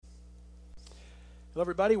Hello,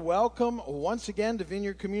 everybody. Welcome once again to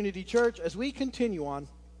Vineyard Community Church as we continue on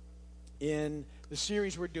in the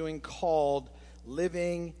series we're doing called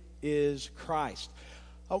Living is Christ.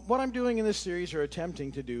 What I'm doing in this series, or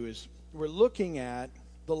attempting to do, is we're looking at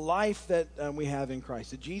the life that we have in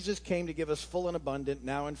Christ. That Jesus came to give us full and abundant,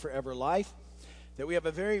 now and forever life. That we have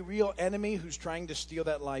a very real enemy who's trying to steal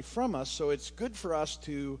that life from us. So it's good for us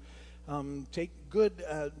to take good,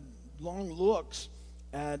 long looks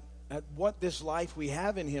at what this life we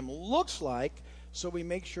have in him looks like, so we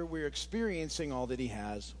make sure we're experiencing all that he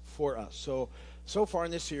has for us. So far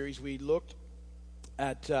in this series, we looked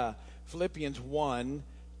at Philippians 1,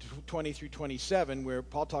 20 through 27, where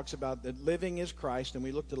Paul talks about that living is Christ, and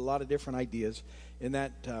we looked at a lot of different ideas in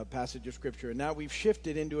that passage of Scripture. And now we've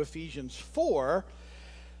shifted into Ephesians 4,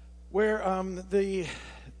 where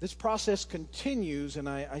this process continues, and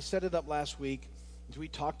I set it up last week as we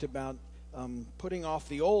talked about putting off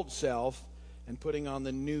the old self and putting on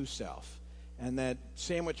the new self. And that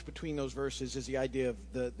sandwiched between those verses is the idea of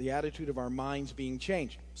the attitude of our minds being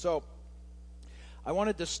changed. So I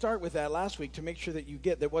wanted to start with that last week to make sure that you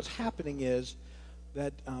get that what's happening is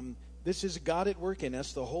that this is God at work in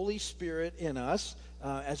us. The Holy Spirit in us,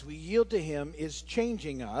 as we yield to him, is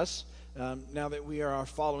changing us now that we are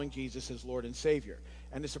following Jesus as Lord and Savior.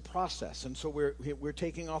 And it's a process. And so we're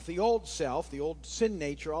taking off the old self, the old sin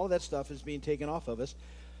nature, all of that stuff is being taken off of us.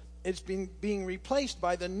 It's being replaced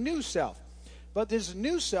by the new self. But this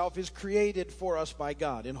new self is created for us by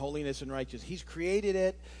God in holiness and righteousness. He's created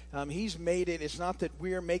it. He's made it. It's not that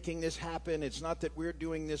we're making this happen. It's not that we're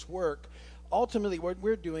doing this work. Ultimately, what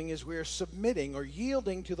we're doing is we're submitting or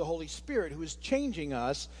yielding to the Holy Spirit who is changing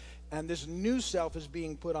us, and this new self is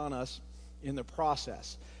being put on us in the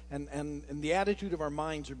process. And the attitude of our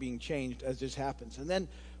minds are being changed as this happens. And then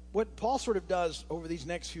what Paul sort of does over these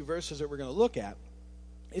next few verses that we're going to look at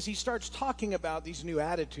is he starts talking about these new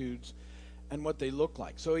attitudes and what they look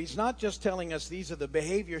like. So he's not just telling us these are the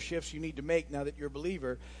behavior shifts you need to make now that you're a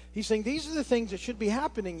believer. He's saying these are the things that should be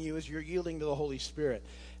happening to you as you're yielding to the Holy Spirit.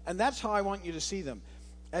 And that's how I want you to see them.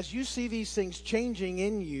 As you see these things changing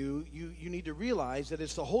in you, you need to realize that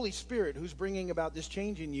it's the Holy Spirit who's bringing about this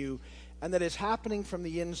change in you, and that it's happening from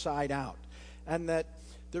the inside out. And that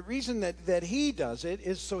the reason that he does it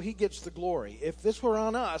is so he gets the glory. If this were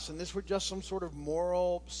on us and this were just some sort of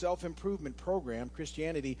moral self-improvement program,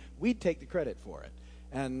 Christianity, we'd take the credit for it.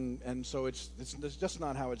 And so it's just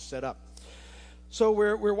not how it's set up. So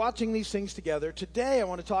we're watching these things together. Today I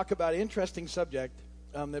want to talk about an interesting subject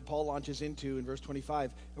that Paul launches into in verse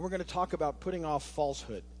 25. And we're going to talk about putting off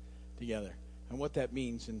falsehood together and what that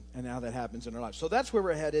means and how that happens in our lives. So that's where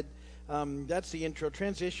we're headed. That's the intro.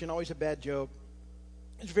 Transition, always a bad joke.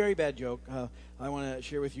 It's a very bad joke I want to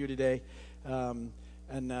share with you today.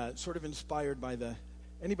 And sort of inspired by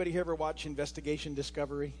anybody here ever watch Investigation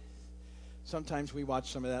Discovery? Sometimes we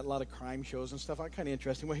watch some of that, a lot of crime shows and stuff. Kind of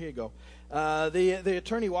interesting. Well, here you go. The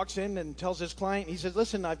attorney walks in and tells his client, he says,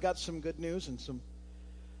 listen, I've got some good news and some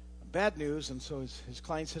bad news. And so his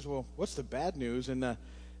client says, well, what's the bad news? And the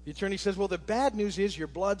attorney says, well, the bad news is your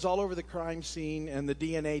blood's all over the crime scene and the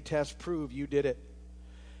DNA tests prove you did it.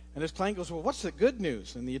 And his client goes, well, what's the good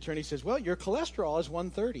news? And the attorney says, well, your cholesterol is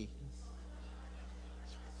 130.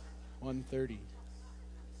 130.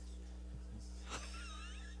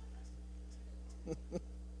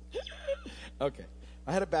 Okay.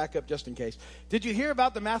 I had a backup just in case. Did you hear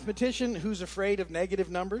about the mathematician who's afraid of negative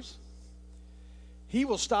numbers? He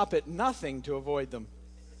will stop at nothing to avoid them.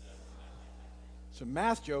 It's a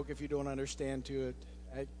math joke. If you don't understand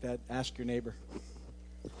that, ask your neighbor.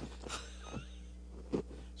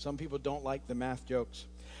 Some people don't like the math jokes.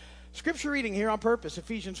 Scripture reading here on purpose,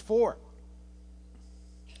 Ephesians 4,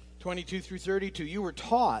 22 through 32. You were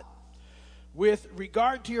taught, with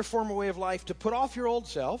regard to your former way of life, to put off your old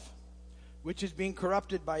self, which is being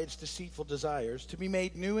corrupted by its deceitful desires, to be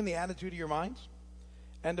made new in the attitude of your minds,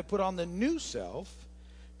 and to put on the new self,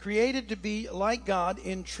 created to be like God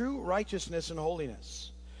in true righteousness and holiness.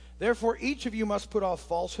 Therefore, each of you must put off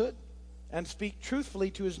falsehood and speak truthfully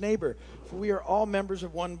to his neighbor, for we are all members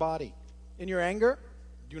of one body. In your anger,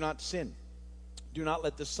 do not sin. Do not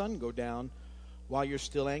let the sun go down while you're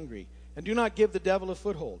still angry, and do not give the devil a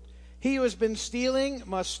foothold. He who has been stealing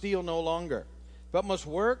must steal no longer, but must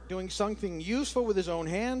work, doing something useful with his own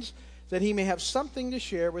hands, that he may have something to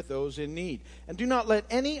share with those in need. And do not let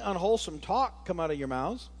any unwholesome talk come out of your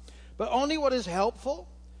mouths, but only what is helpful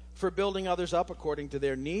for building others up according to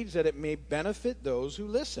their needs, that it may benefit those who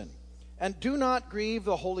listen. And do not grieve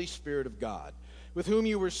the Holy Spirit of God, with whom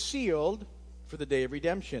you were sealed for the day of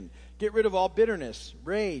redemption. Get rid of all bitterness,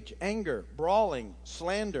 rage, anger, brawling,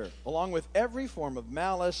 slander, along with every form of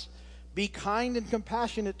malice. Be kind and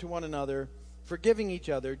compassionate to one another, forgiving each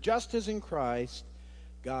other, just as in Christ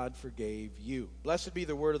God forgave you. Blessed be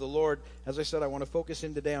the word of the Lord. As I said, I want to focus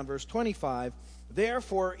in today on verse 25.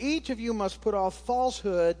 Therefore, each of you must put off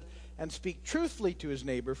falsehood and speak truthfully to his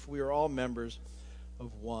neighbor, for we are all members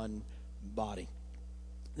of one body.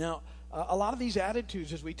 Now, a lot of these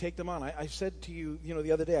attitudes, as we take them on, I said to you,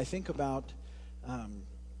 the other day, I think about,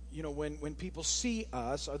 when people see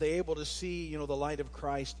us, are they able to see, the light of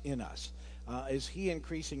Christ in us? Is he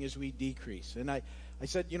increasing as we decrease? And I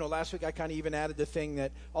said, last week I kind of even added the thing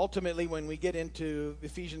that ultimately when we get into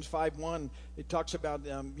Ephesians 5:1, it talks about,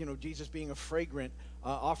 Jesus being a fragrant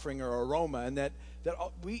offering or aroma, and that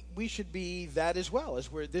we should be that as well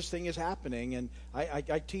as where this thing is happening. And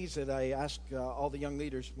I tease that I ask all the young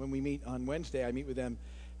leaders when we meet on Wednesday, I meet with them,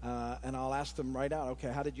 and I'll ask them right out,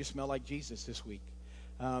 okay, how did you smell like Jesus this week?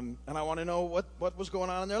 And I want to know what was going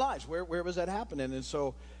on in their lives. Where was that happening? And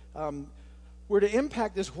so we're to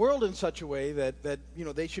impact this world in such a way that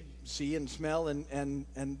they should see and smell.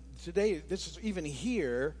 And today, this is even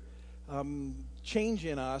here, change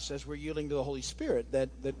in us as we're yielding to the Holy Spirit, that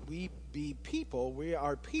we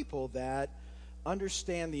are people that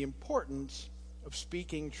understand the importance of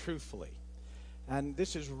speaking truthfully. And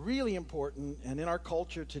this is really important. And in our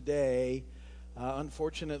culture today,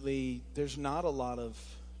 unfortunately, there's not a lot of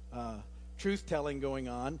truth-telling going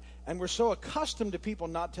on, and we're so accustomed to people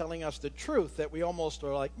not telling us the truth that we almost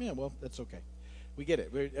are like, yeah, well, that's okay. We get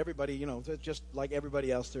it. Everybody, just like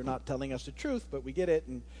everybody else, they're not telling us the truth, but we get it,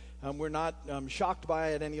 and we're not shocked by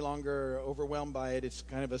it any longer, overwhelmed by it. It's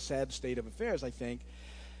kind of a sad state of affairs, I think.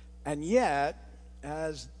 And yet,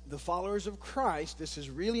 as the followers of Christ, this is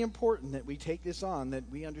really important that we take this on, that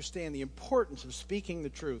we understand the importance of speaking the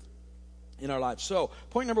truth in our lives. So,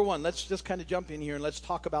 point number one, let's just kind of jump in here and let's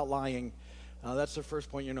talk about lying. That's the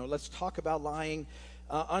first point, let's talk about lying.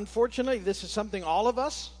 Unfortunately, this is something all of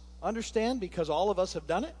us understand because all of us have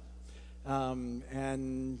done it.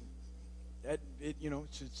 And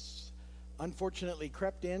it's unfortunately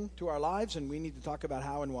crept into our lives, and we need to talk about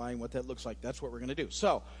how and why and what that looks like. That's what we're going to do.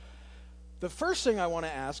 So, the first thing I want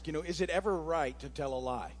to ask, is it ever right to tell a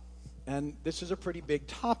lie? And this is a pretty big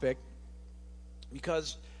topic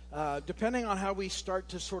because depending on how we start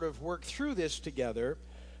to sort of work through this together,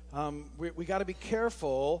 we got to be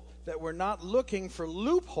careful that we're not looking for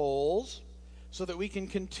loopholes so that we can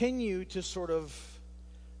continue to sort of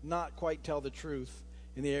not quite tell the truth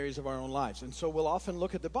in the areas of our own lives. And so we'll often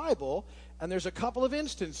look at the Bible, and there's a couple of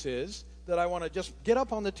instances that I want to just get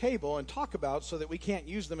up on the table and talk about so that we can't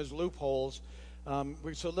use them as loopholes.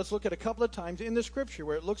 So let's look at a couple of times in the Scripture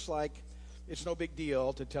where it looks like it's no big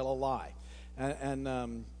deal to tell a lie.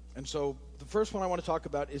 And so the first one I want to talk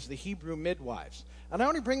about is the Hebrew midwives. And I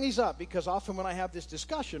only bring these up because often when I have this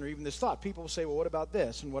discussion or even this thought, people will say, well, what about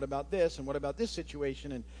this? And what about this? And what about this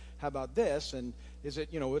situation? And how about this? And is it,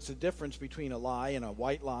 what's the difference between a lie and a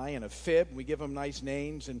white lie and a fib? We give them nice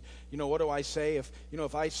names. And, what do I say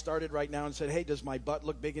if I started right now and said, hey, does my butt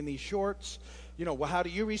look big in these shorts? Well, how do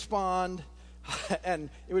you respond? And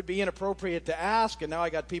it would be inappropriate to ask. And now I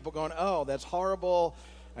got people going, oh, that's horrible.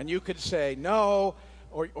 And you could say no.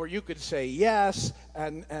 Or you could say yes,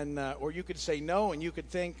 or you could say no, and you could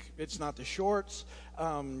think it's not the shorts.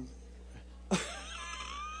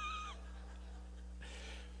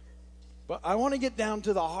 But I want to get down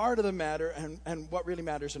to the heart of the matter and what really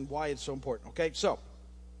matters and why it's so important. Okay, so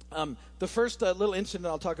the first little incident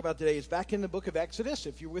I'll talk about today is back in the book of Exodus.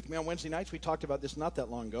 If you're with me on Wednesday nights, we talked about this not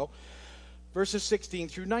that long ago. Verses 16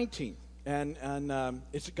 through 19. And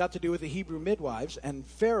it's got to do with the Hebrew midwives, and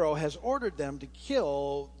Pharaoh has ordered them to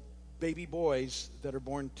kill baby boys that are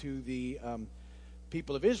born to the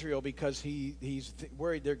people of Israel because he's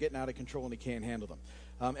worried they're getting out of control and he can't handle them.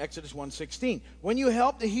 Exodus 1:16. When you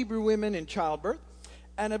help the Hebrew women in childbirth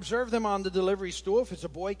and observe them on the delivery stool, if it's a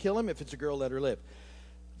boy, kill him. If it's a girl, let her live.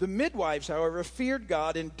 The midwives, however, feared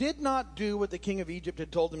God and did not do what the king of Egypt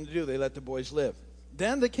had told them to do. They let the boys live.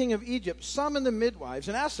 Then the king of Egypt summoned the midwives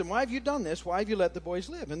and asked them, why have you done this? Why have you let the boys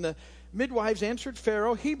live? And the midwives answered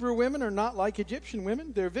Pharaoh, Hebrew women are not like Egyptian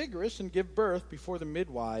women. They're vigorous and give birth before the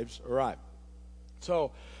midwives arrive.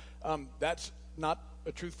 So that's not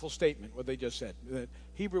a truthful statement, what they just said. That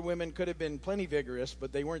Hebrew women could have been plenty vigorous,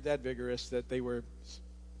 but they weren't that vigorous that they were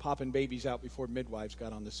popping babies out before midwives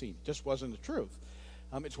got on the scene. It just wasn't the truth.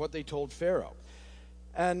 It's what they told Pharaoh.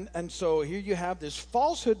 And so here you have this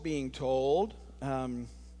falsehood being told. And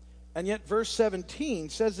yet verse 17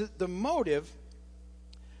 says that the motive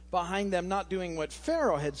behind them not doing what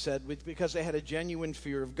Pharaoh had said was because they had a genuine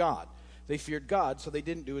fear of God. They feared God, so they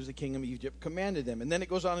didn't do as the king of Egypt commanded them. And then it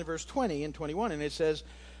goes on in verse 20 and 21, and it says,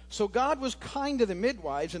 So God was kind to the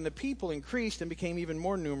midwives, and the people increased and became even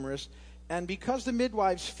more numerous. And because the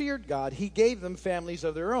midwives feared God, he gave them families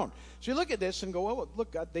of their own. So you look at this and go, oh,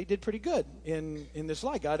 look, God, they did pretty good in this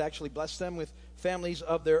life. God actually blessed them with families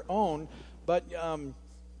of their own. But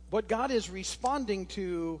what God is responding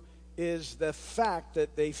to is the fact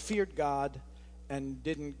that they feared God and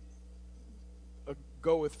didn't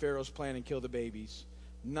go with Pharaoh's plan and kill the babies.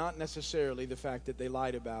 Not necessarily the fact that they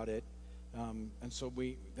lied about it. And so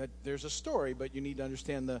there's a story, but you need to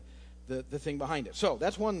understand the thing behind it. So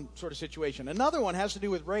that's one sort of situation. Another one has to do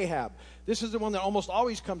with Rahab. This is the one that almost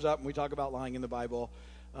always comes up when we talk about lying in the Bible.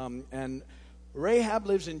 And Rahab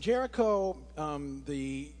lives in Jericho.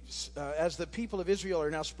 As the people of Israel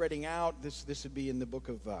are now spreading out, this would be in the book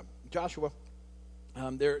of Joshua.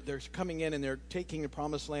 They're coming in and they're taking the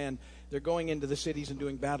promised land. They're going into the cities and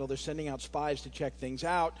doing battle. They're sending out spies to check things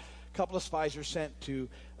out. A couple of spies are sent to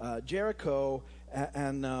Jericho,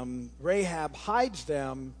 and Rahab hides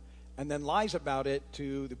them and then lies about it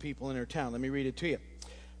to the people in her town. Let me read it to you.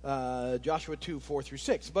 Joshua 2, 4 through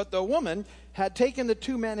 6. But the woman had taken the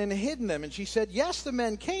 2 men and hidden them, and she said, yes, the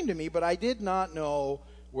men came to me, but I did not know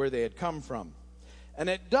where they had come from. And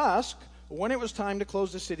at dusk, when it was time to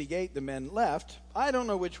close the city gate, the men left. I don't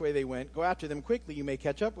know which way they went. Go after them quickly. You may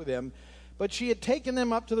catch up with them. But she had taken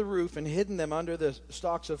them up to the roof and hidden them under the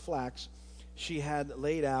stalks of flax she had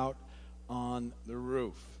laid out on the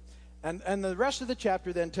roof. And the rest of the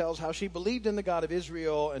chapter then tells how she believed in the God of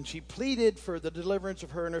Israel, and she pleaded for the deliverance of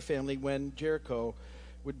her and her family when Jericho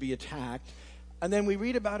would be attacked. And then we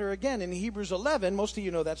read about her again in Hebrews 11. Most of you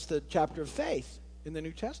know that's the chapter of faith in the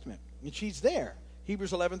New Testament. And she's there.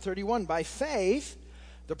 Hebrews 11:31. By faith,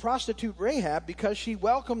 the prostitute Rahab, because she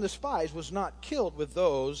welcomed the spies, was not killed with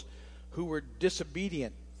those who were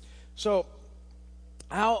disobedient. So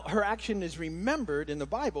how her action is remembered in the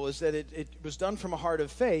Bible is that it was done from a heart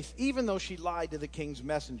of faith, even though she lied to the king's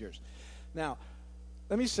messengers. Now,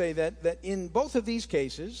 let me say that in both of these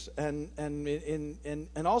cases, and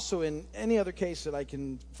also in any other case that I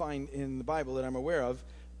can find in the Bible that I'm aware of,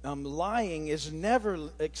 lying is never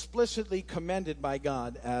explicitly commended by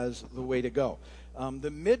God as the way to go.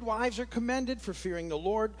 The midwives are commended for fearing the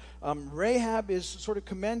Lord. Rahab is sort of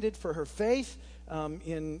commended for her faith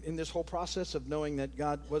in this whole process of knowing that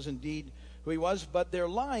God was indeed who he was. But their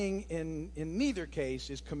lying in neither case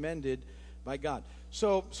is commended by God.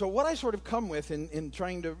 So what I sort of come with in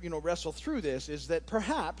trying to wrestle through this is that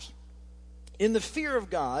perhaps in the fear of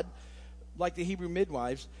God, like the Hebrew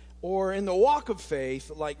midwives, or in the walk of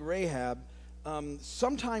faith, like Rahab,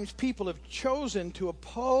 sometimes people have chosen to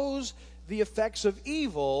oppose the effects of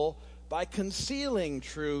evil by concealing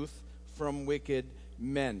truth from wicked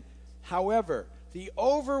men. However, the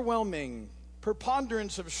overwhelming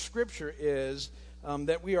preponderance of Scripture is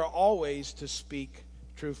that we are always to speak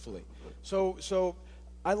truthfully. So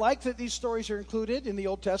I like that these stories are included in the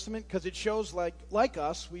Old Testament because it shows like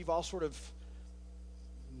us, we've all sort of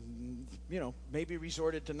maybe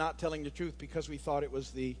resorted to not telling the truth because we thought it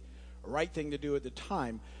was the right thing to do at the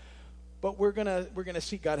time. But we're gonna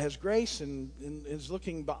see God has grace and is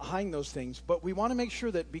looking behind those things. But we want to make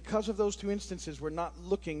sure that because of those two instances, we're not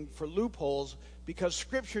looking for loopholes, because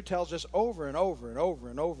Scripture tells us over and over and over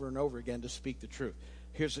and over and over again to speak the truth.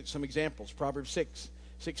 Here's some examples. Proverbs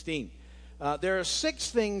 6:16. There are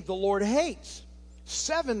 6 things the Lord hates,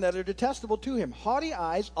 7 that are detestable to him: haughty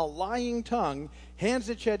eyes, a lying tongue, hands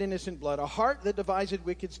that shed innocent blood, a heart that devises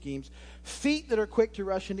wicked schemes, feet that are quick to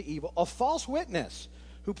rush into evil, a false witness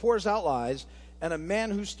who pours out lies, and a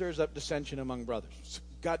man who stirs up dissension among brothers.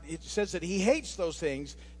 God, it says that he hates those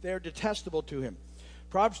things. They're detestable to him.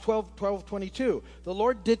 Proverbs 12:22. The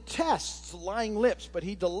Lord detests lying lips, but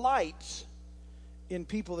he delights in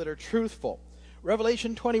people that are truthful.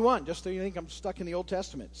 Revelation 21, just so you think I'm stuck in the Old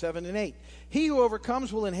Testament, 7 and 8. He who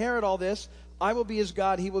overcomes will inherit all this. I will be his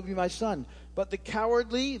God, he will be my son. But the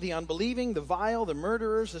cowardly, the unbelieving, the vile, the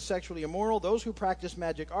murderers, the sexually immoral, those who practice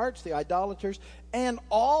magic arts, the idolaters, and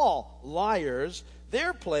all liars,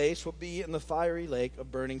 their place will be in the fiery lake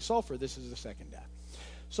of burning sulfur. This is the second death.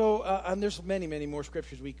 So, and there's many, many more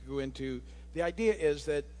scriptures we could go into. The idea is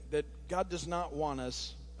that God does not want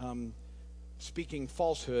us speaking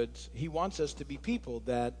falsehoods. He wants us to be people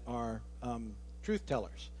that are truth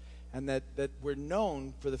tellers, and that we're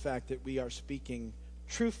known for the fact that we are speaking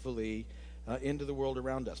truthfully into the world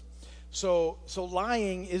around us. So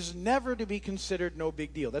lying is never to be considered no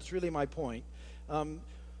big deal. That's really my point.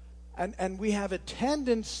 And we have a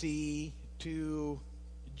tendency to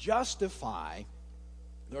justify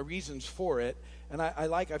reasons for it. And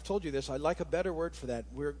I've told you this, I like a better word for that.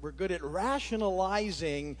 We're good at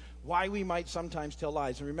rationalizing why we might sometimes tell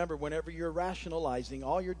lies. And remember, whenever you're rationalizing,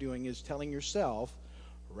 all you're doing is telling yourself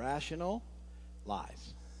rational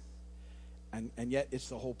lies. And yet it's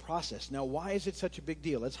the whole process. Now, why is it such a big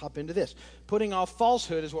deal? Let's hop into this. Putting off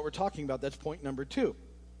falsehood is what we're talking about. That's point number 2.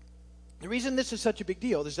 The reason this is such a big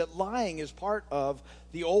deal is that lying is part of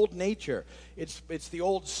the old nature. It's the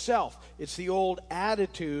old self. It's the old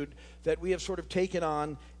attitude that we have sort of taken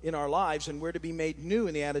on in our lives, and we're to be made new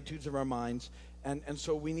in the attitudes of our minds. And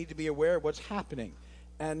so we need to be aware of what's happening.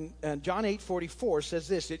 And John 8:44 says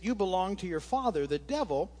this, that you belong to your father, the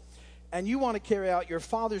devil, and you want to carry out your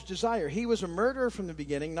father's desire. He was a murderer from the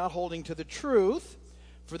beginning, not holding to the truth,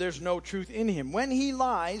 for there's no truth in him. When he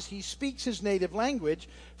lies, he speaks his native language,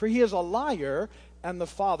 for he is a liar and the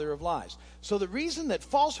father of lies. So the reason that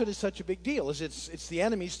falsehood is such a big deal is it's the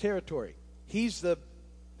enemy's territory.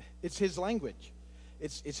 It's his language.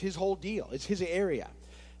 It's his whole deal. It's his area.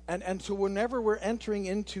 And so whenever we're entering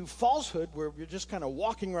into falsehood, we're just kind of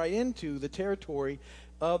walking right into the territory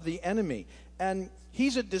of the enemy. And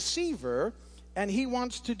he's a deceiver, and he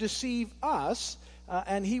wants to deceive us,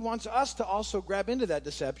 and he wants us to also grab into that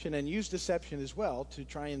deception and use deception as well to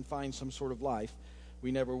try and find some sort of life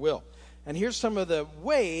we never will. And here's some of the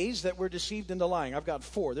ways that we're deceived into lying. I've got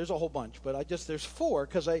 4. There's a whole bunch, but there's 4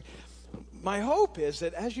 because my hope is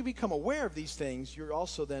that as you become aware of these things, you're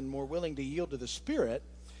also then more willing to yield to the Spirit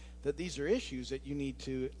that these are issues that you need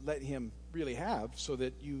to let him really have so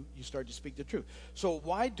that you start to speak the truth. So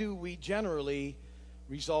why do we generally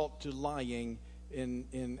result to lying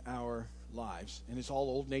in our lives? And it's all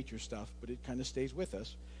old nature stuff, but it kind of stays with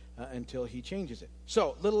us until he changes it.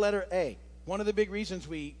 So, little letter A. One of the big reasons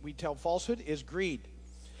we tell falsehood is greed.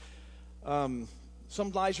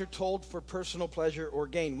 Some lies are told for personal pleasure or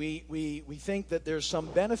gain. We think that there's some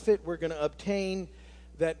benefit we're going to obtain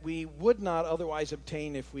that we would not otherwise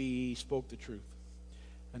obtain if we spoke the truth.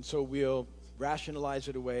 And so we'll rationalize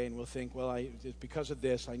it away, and we'll think, well, it's because of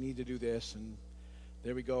this, I need to do this, and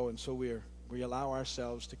there we go. And so we allow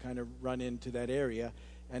ourselves to kind of run into that area,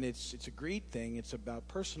 and it's a greed thing. It's about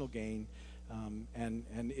personal gain, and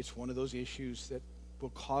it's one of those issues that will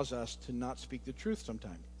cause us to not speak the truth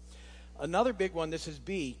sometimes. Another big one, this is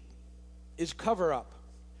B, is cover up.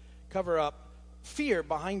 Cover up. Fear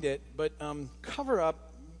behind it, but cover up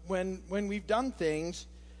when we've done things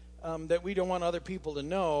that we don't want other people to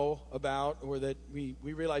know about, or that we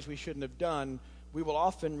realize we shouldn't have done. We will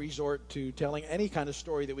often resort to telling any kind of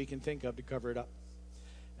story that we can think of to cover it up.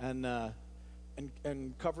 And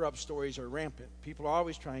cover up stories are rampant. People are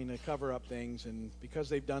always trying to cover up things, and because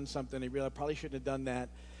they've done something, they realize probably shouldn't have done that.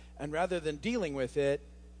 And rather than dealing with it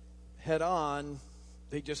head on,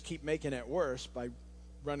 they just keep making it worse by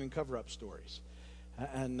running cover up stories.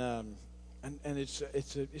 And it's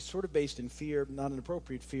sort of based in fear, not an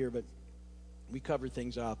appropriate fear, but we cover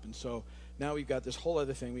things up. And so now we've got this whole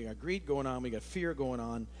other thing. We got greed going on. We got fear going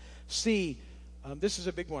on. C, this is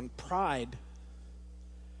a big one, pride.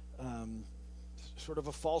 Sort of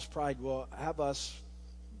a false pride will have us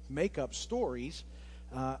make up stories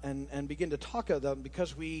and begin to talk of them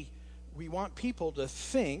because we want people to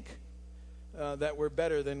think that we're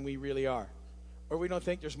better than we really are. Or we don't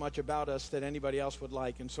think there's much about us that anybody else would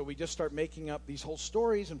like. And so we just start making up these whole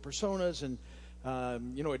stories and personas and,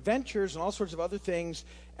 adventures and all sorts of other things.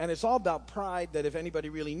 And it's all about pride that if anybody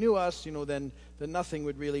really knew us, then nothing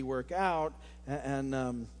would really work out.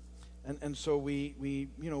 And so we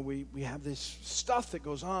have this stuff that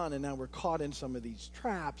goes on, and now we're caught in some of these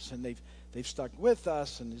traps, and they've stuck with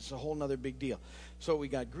us, and it's a whole nother big deal. So we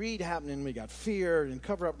got greed happening, we got fear and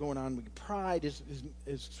cover up going on. Pride is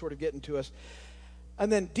sort of getting to us.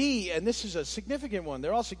 And then D, and this is a significant one.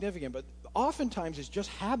 They're all significant, but oftentimes it's just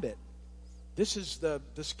habit. This is the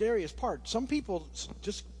scariest part. Some people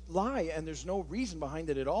just lie, and there's no reason behind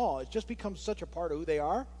it at all. It just becomes such a part of who they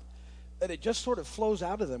are that it just sort of flows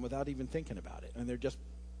out of them without even thinking about it. And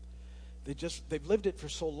they've lived it for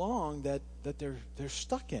so long that they're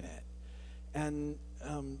stuck in it. And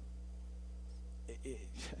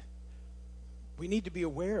we need to be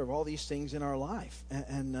aware of all these things in our life,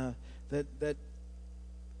 and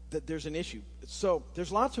that there's an issue. So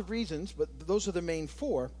there's lots of reasons, but those are the main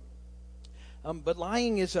 4. But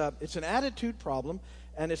lying it's an attitude problem,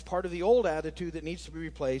 and it's part of the old attitude that needs to be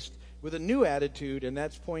replaced with a new attitude, and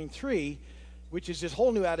that's point 3, which is this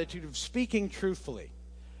whole new attitude of speaking truthfully,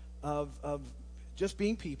 of just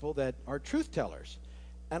being people that are truth tellers.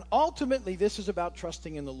 And ultimately, this is about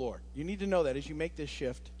trusting in the Lord. You need to know that as you make this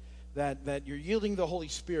shift, that you're yielding the Holy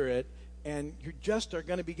Spirit and you just are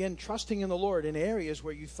going to begin trusting in the Lord in areas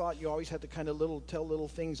where you thought you always had to kind of tell little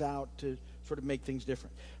things out to sort of make things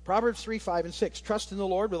different. Proverbs 3, 5, and 6. Trust in the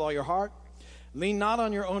Lord with all your heart. Lean not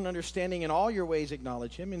on your own understanding. In all your ways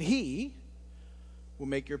acknowledge him, and he will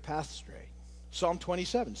make your path straight. Psalm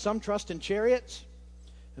 27. Some trust in chariots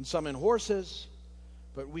and some in horses,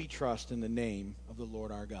 but we trust in the name of the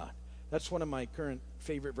Lord our God. That's one of my current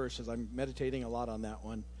favorite verses. I'm meditating a lot on that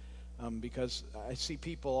one. Because I see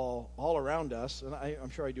people all around us, and I'm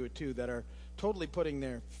sure I do it too, that are totally putting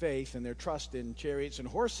their faith and their trust in chariots and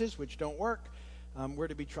horses, which don't work. We're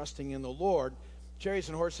to be trusting in the Lord. Chariots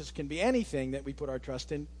and horses can be anything that we put our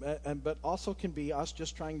trust in, but also can be us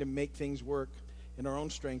just trying to make things work in our own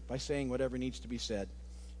strength by saying whatever needs to be said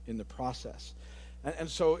in the process. And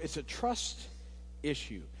so it's a trust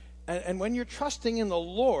issue. And when you're trusting in the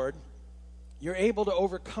Lord, you're able to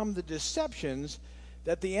overcome the deceptions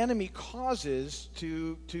that the enemy causes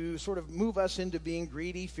to sort of move us into being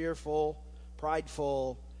greedy, fearful,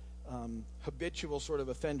 prideful, habitual sort of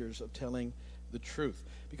offenders of telling the truth.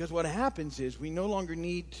 Because what happens is we no longer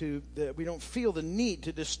we don't feel the need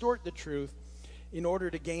to distort the truth in order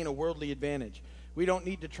to gain a worldly advantage. We don't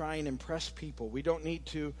need to try and impress people. We don't need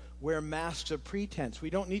to wear masks of pretense. We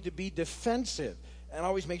don't need to be defensive and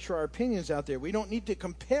always make sure our opinion's out there. We don't need to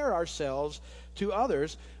compare ourselves to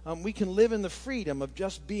others. We can live in the freedom of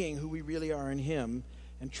just being who we really are in him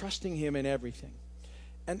and trusting him in everything.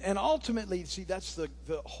 And ultimately, see, that's the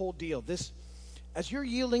whole deal. As you're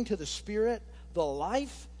yielding to the Spirit, the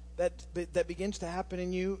life that begins to happen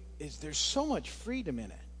in you there's so much freedom in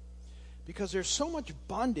it. Because there's so much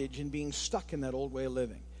bondage in being stuck in that old way of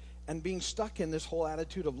living. And being stuck in this whole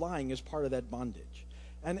attitude of lying is part of that bondage.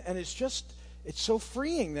 And it's so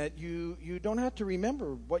freeing that you don't have to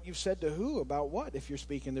remember what you've said to who about what if you're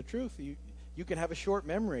speaking the truth. You can have a short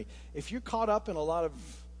memory. If you're caught up in a lot of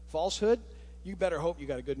falsehood, you better hope you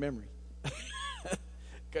got a good memory.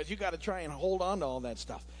 Because you got to try and hold on to all that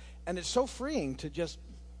stuff. And it's so freeing to just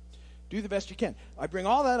do the best you can. I bring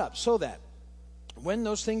all that up so that when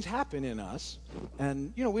those things happen in us,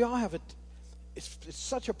 and we all have it, it's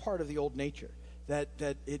such a part of the old nature. That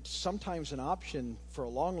it's sometimes an option for a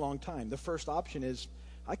long, long time. The first option is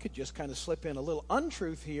I could just kind of slip in a little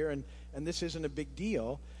untruth here, and this isn't a big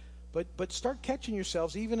deal. But start catching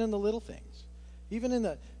yourselves even in the little things.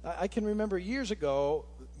 Even I can remember years ago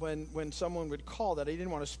when someone would call that I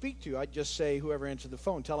didn't want to speak to, I'd just say, whoever answered the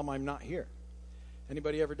phone, tell them I'm not here.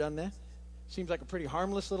 Anybody ever done that? Seems like a pretty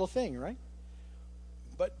harmless little thing, right?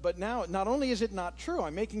 But now, not only is it not true,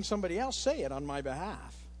 I'm making somebody else say it on my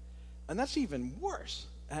behalf. And that's even worse.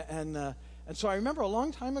 And so I remember a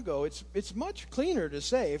long time ago, it's much cleaner to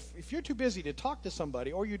say, if you're too busy to talk to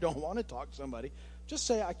somebody or you don't want to talk to somebody, just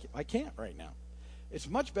say, I can't right now. It's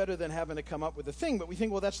much better than having to come up with a thing, but we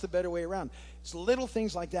think, well, that's the better way around. It's little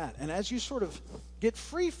things like that. And as you sort of get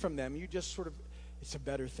free from them, you just sort of, it's a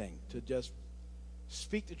better thing to just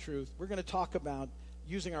speak the truth. We're going to talk about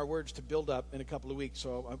using our words to build up in a couple of weeks,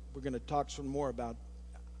 so we're going to talk some more about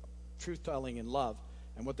truth-telling and love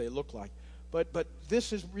and what they look like. But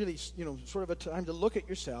this is really, sort of a time to look at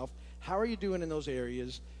yourself. How are you doing in those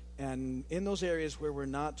areas? And in those areas where we're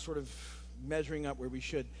not sort of measuring up where we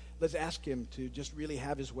should, let's ask him to just really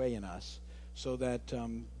have his way in us so that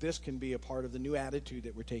this can be a part of the new attitude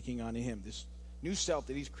that we're taking on in him, this new self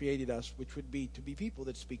that he's created us, which would be to be people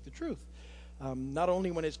that speak the truth. Not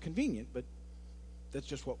only when it's convenient, but that's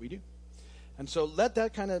just what we do. And so let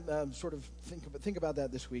that kind of sort of think about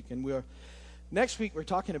that this week. And next week we're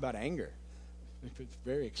talking about anger. I'm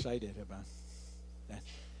very excited about that.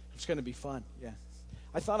 It's going to be fun, yeah.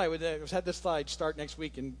 I thought I would had this thought I'd start next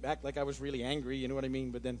week and act like I was really angry, you know what I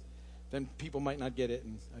mean? But then people might not get it,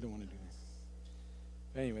 and I don't want to do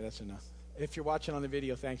that. Anyway, that's enough. If you're watching on the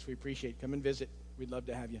video, thanks. We appreciate it. Come and visit. We'd love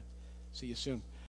to have you. See you soon.